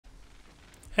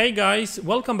Hey guys,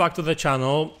 welcome back to the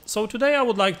channel. So today I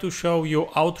would like to show you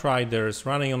Outriders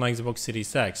running on Xbox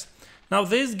Series X. Now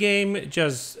this game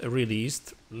just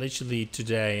released literally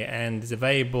today and is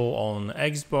available on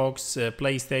Xbox,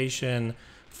 PlayStation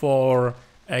 4,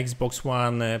 Xbox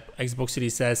One, Xbox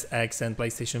Series S, X and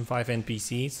PlayStation 5 and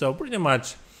PC. So pretty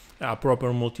much a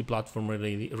proper multi-platform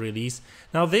release.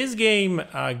 Now this game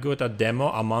got a demo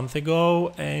a month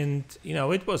ago, and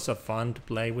it was fun to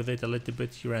play with it a little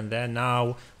bit here and there.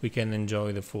 Now we can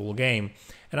enjoy the full game,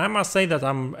 and I must say that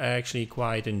I'm actually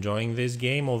quite enjoying this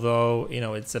game, although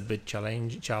it's a bit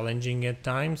challenging at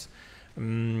times.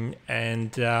 The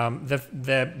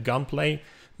gunplay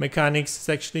mechanics is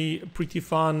actually pretty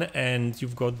fun, and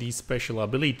you've got these special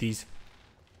abilities.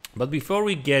 But before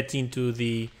we get into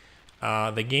the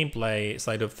gameplay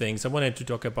side of things, I wanted to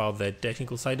talk about the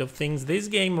technical side of things. This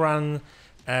game runs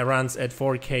at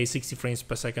 4K 60 frames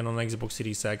per second on Xbox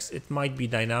Series X. It might be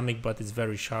dynamic, but it's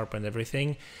very sharp and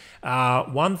everything.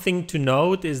 One thing to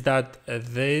note is that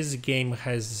this game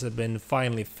has been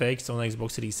finally fixed on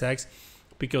Xbox Series X,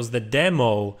 because the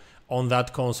demo on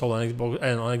that console on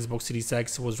Xbox Series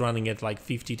X was running at like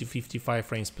 50 to 55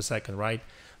 frames per second, right?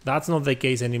 That's not the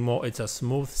case anymore. It's a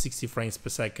smooth 60 frames per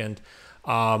second.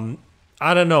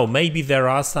 I don't know, maybe there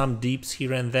are some dips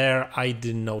here and there. I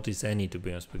didn't notice any, to be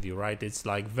honest with you, right? It's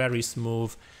like very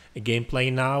smooth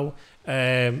gameplay now.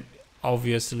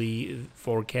 Obviously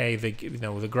 4K, the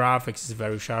graphics is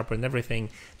very sharp and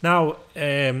everything. Now,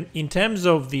 in terms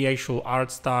of the actual art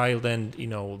style and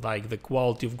like the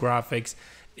quality of graphics,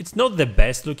 it's not the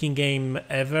best looking game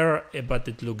ever, but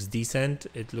it looks decent.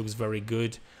 It looks very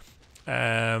good.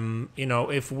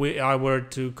 If I were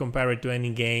to compare it to any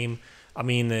game, I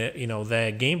mean, the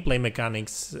gameplay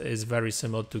mechanics is very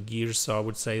similar to Gears, so I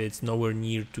would say it's nowhere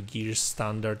near to Gears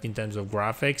standard in terms of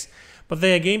graphics. But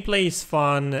the gameplay is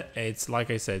fun. It's, like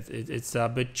I said, it's a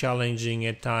bit challenging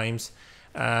at times,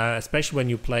 especially when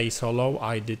you play solo.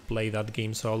 I did play that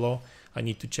game solo. I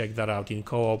need to check that out in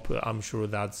co-op. I'm sure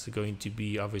that's going to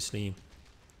be obviously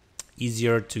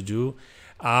easier to do.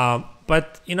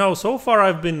 But so far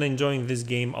I've been enjoying this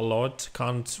game a lot.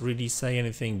 Can't really say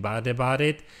anything bad about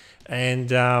it. And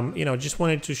just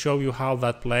wanted to show you how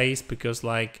that plays, because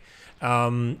like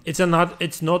it's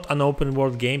not an open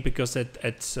world game, because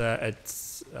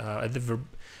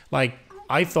like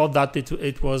I thought that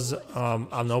it was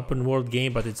an open world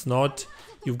game, but it's not.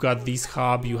 You've got this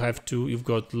hub, you've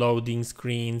got loading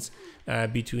screens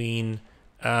between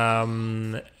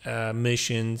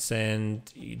missions and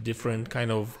different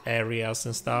kind of areas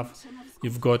and stuff.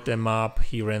 You've got a map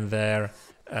here and there.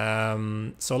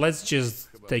 So let's just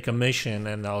take a mission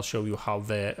and I'll show you how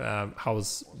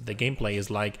how's the gameplay is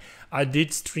like. I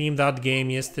did stream that game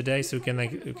yesterday, so you can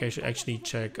actually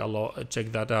check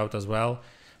that out as well.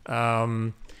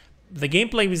 The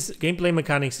gameplay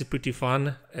mechanics is pretty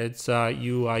fun. It's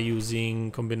you are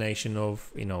using combination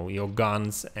of your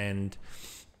guns and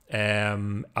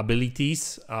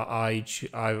abilities. I'm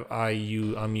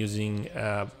using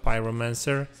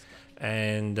Pyromancer,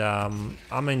 and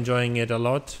I'm enjoying it a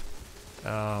lot.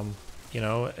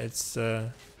 It's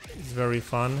very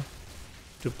fun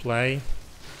to play.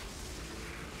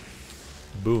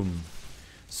 Boom.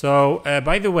 So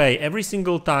by the way, every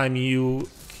single time you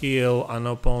kill an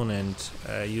opponent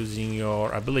using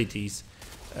your abilities,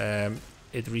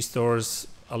 it restores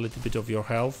a little bit of your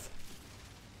health.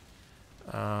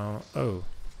 Oh,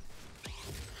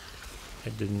 I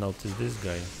didn't notice this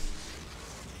guy.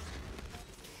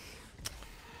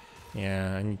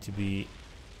 Yeah, I need to be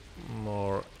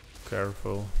more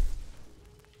careful.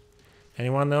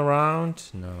 Anyone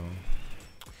around? No.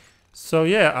 So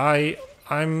yeah, I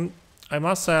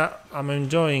must say I'm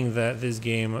enjoying this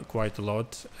game quite a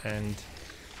lot, and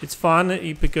it's fun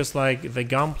because like the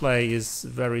gunplay is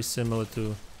very similar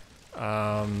to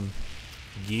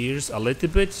Gears a little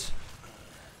bit,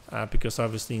 because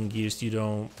obviously in Gears you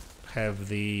don't have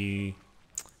the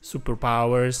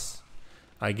superpowers.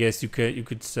 I guess you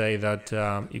could say that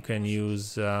you can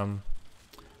use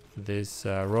this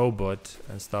robot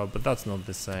and stuff, but that's not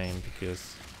the same,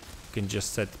 because you can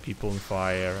just set people on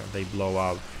fire and they blow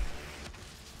up.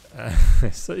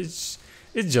 So it's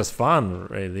just fun,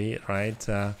 really, right?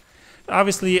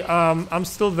 Obviously, I'm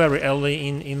still very early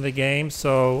in the game,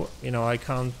 so I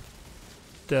can't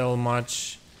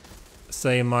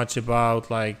say much about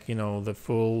like the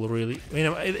full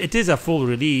it is a full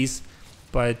release,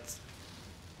 but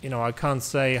I can't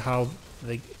say how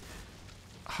the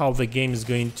game is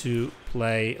going to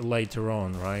play later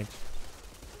on, right?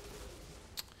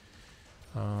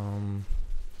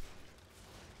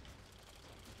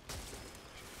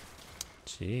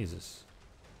 Jesus.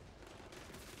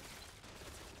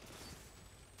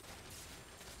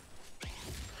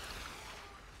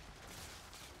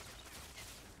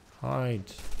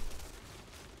 Hide.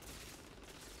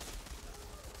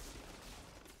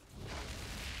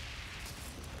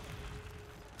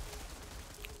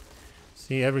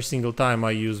 See, every single time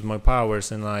I use my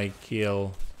powers and I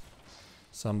kill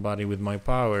somebody with my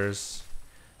powers,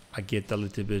 I get a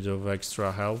little bit of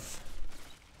extra health.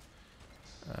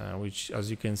 Which, as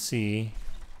you can see,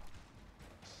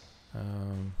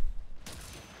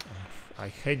 I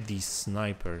hate these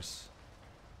snipers.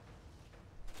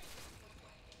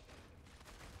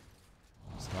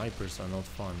 Snipers are not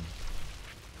fun.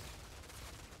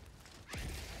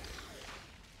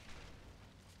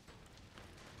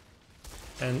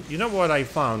 And you know what I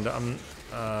found? I'm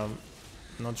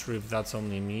not sure if that's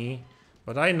only me,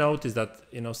 but I noticed that,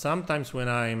 you know, sometimes when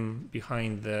I'm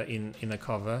behind the in a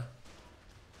cover,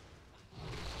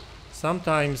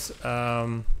 sometimes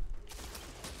I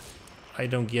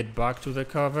don't get back to the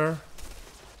cover.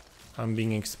 I'm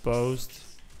being exposed,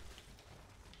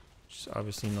 which is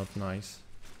obviously not nice.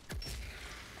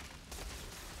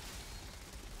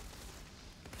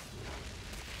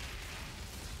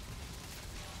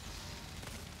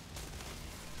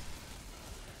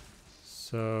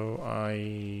 So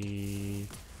I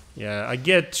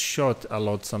get shot a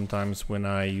lot sometimes when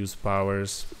I use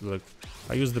powers. Look,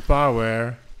 I use the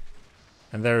power,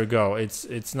 and there we go.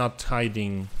 It's not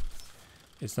hiding.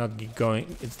 It's not going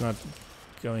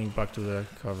back to the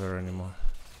cover anymore.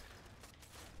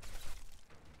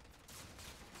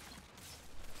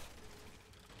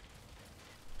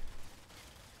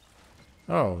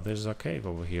 Oh, there's a cave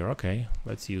over here. Okay,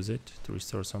 let's use it to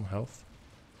restore some health.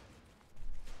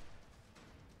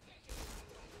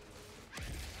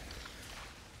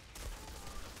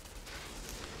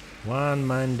 One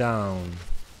man down.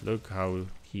 Look how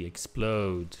he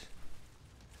explodes.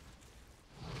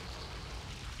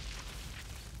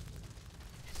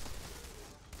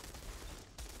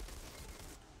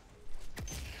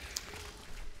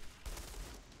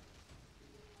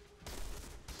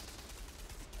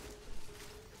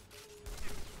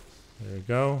 There we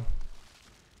go.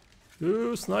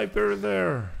 Ooh, sniper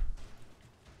there.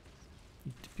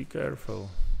 Need to be careful.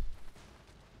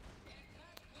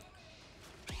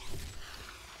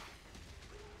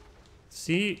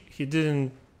 See, he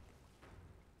didn't.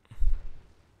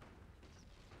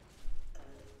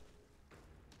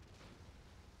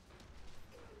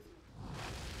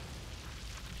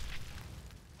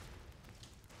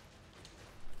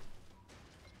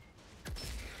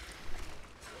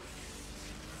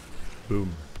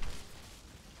 Boom.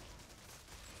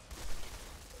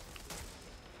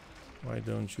 Why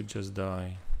don't you just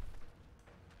die?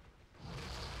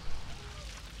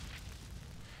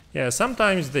 Yeah,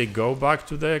 sometimes they go back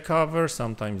to their cover,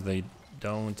 sometimes they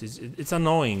don't. It's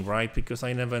annoying, right? Because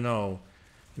I never know.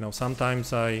 You know,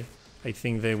 sometimes I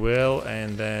think they will,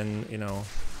 and then, you know,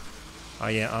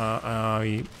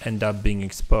 I end up being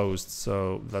exposed,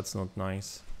 so that's not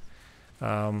nice.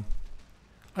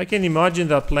 I can imagine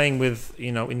that playing with,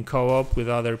 you know, in co-op with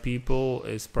other people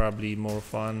is probably more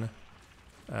fun.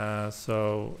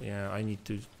 So yeah, I need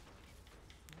to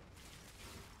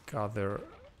gather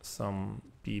some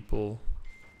people,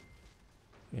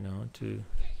 you know, to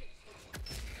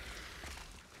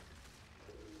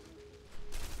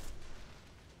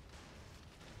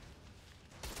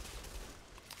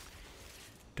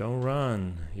don't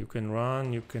run. You can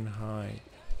run, you can hide.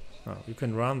 No, you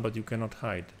can run, but you cannot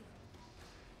hide.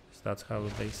 So that's how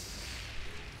they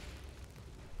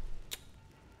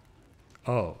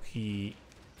oh, he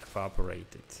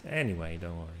evaporated. Anyway,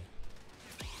 don't worry.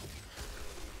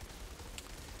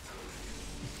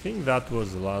 I think that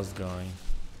was the last guy.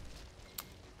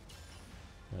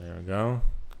 There we go.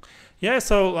 Yeah,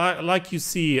 so like you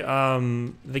see,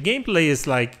 the gameplay is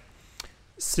like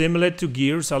similar to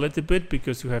Gears a little bit,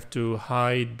 because you have to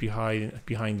hide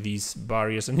behind these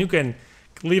barriers, and you can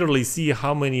clearly see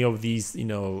how many of these, you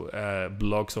know,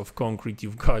 blocks of concrete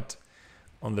you've got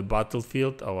on the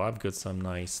battlefield. Oh, I've got some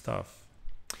nice stuff.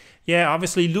 Yeah,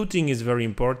 obviously looting is very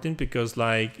important, because,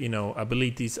 like, you know,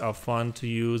 abilities are fun to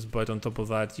use, but on top of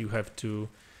that you have to,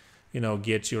 you know,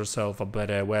 get yourself a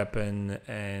better weapon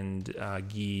and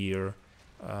gear,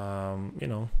 you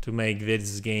know, to make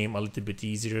this game a little bit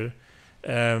easier.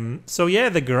 So yeah,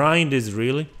 the grind is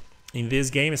real in this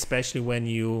game, especially when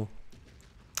you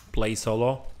play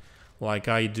solo like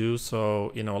I do.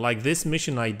 So, you know, like this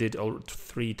mission I did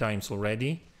 3 times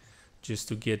already, just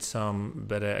to get some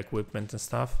better equipment and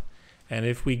stuff. And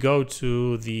if we go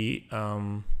to the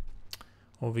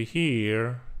over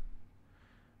here,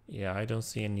 yeah, I don't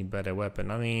see any better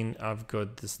weapon. I mean, I've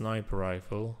got the sniper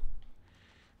rifle,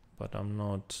 but I'm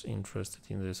not interested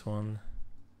in this one.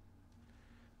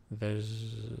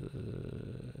 There's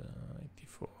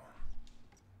 84.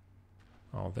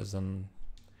 Oh, there's an.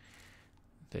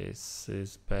 This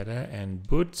is better. And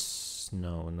boots?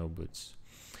 No, no boots.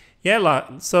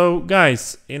 Yeah, so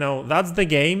guys, you know, that's the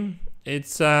game.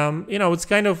 It's you know, it's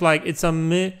kind of like it's a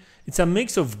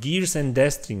mix of Gears and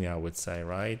Destiny, I would say,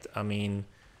 right? I mean,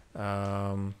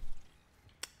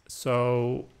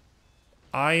 so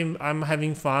I'm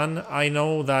having fun. I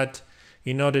know that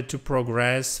in order to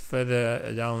progress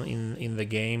further down in the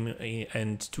game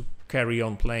and to carry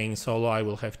on playing solo, I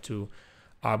will have to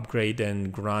upgrade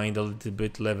and grind a little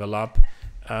bit, level up.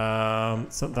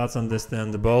 So that's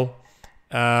understandable.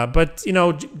 But you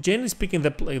know, generally speaking,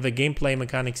 the gameplay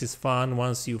mechanics is fun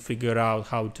once you figure out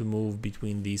how to move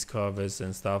between these covers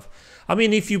and stuff. I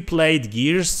mean, if you played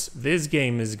Gears, this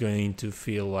game is going to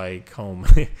feel like home.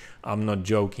 I'm not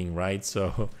joking, right?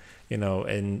 So, you know,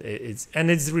 and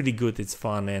it's really good. It's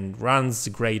fun and runs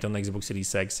great on Xbox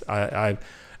Series X.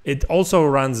 It also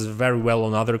runs very well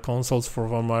on other consoles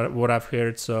from what I've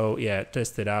heard. So yeah,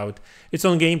 test it out. It's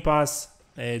on Game Pass.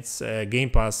 It's Game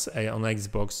Pass on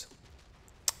Xbox.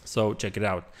 So check it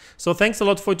out. So thanks a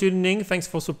lot for tuning in. Thanks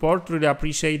for support. Really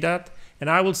appreciate that. And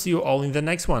I will see you all in the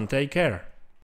next one. Take care.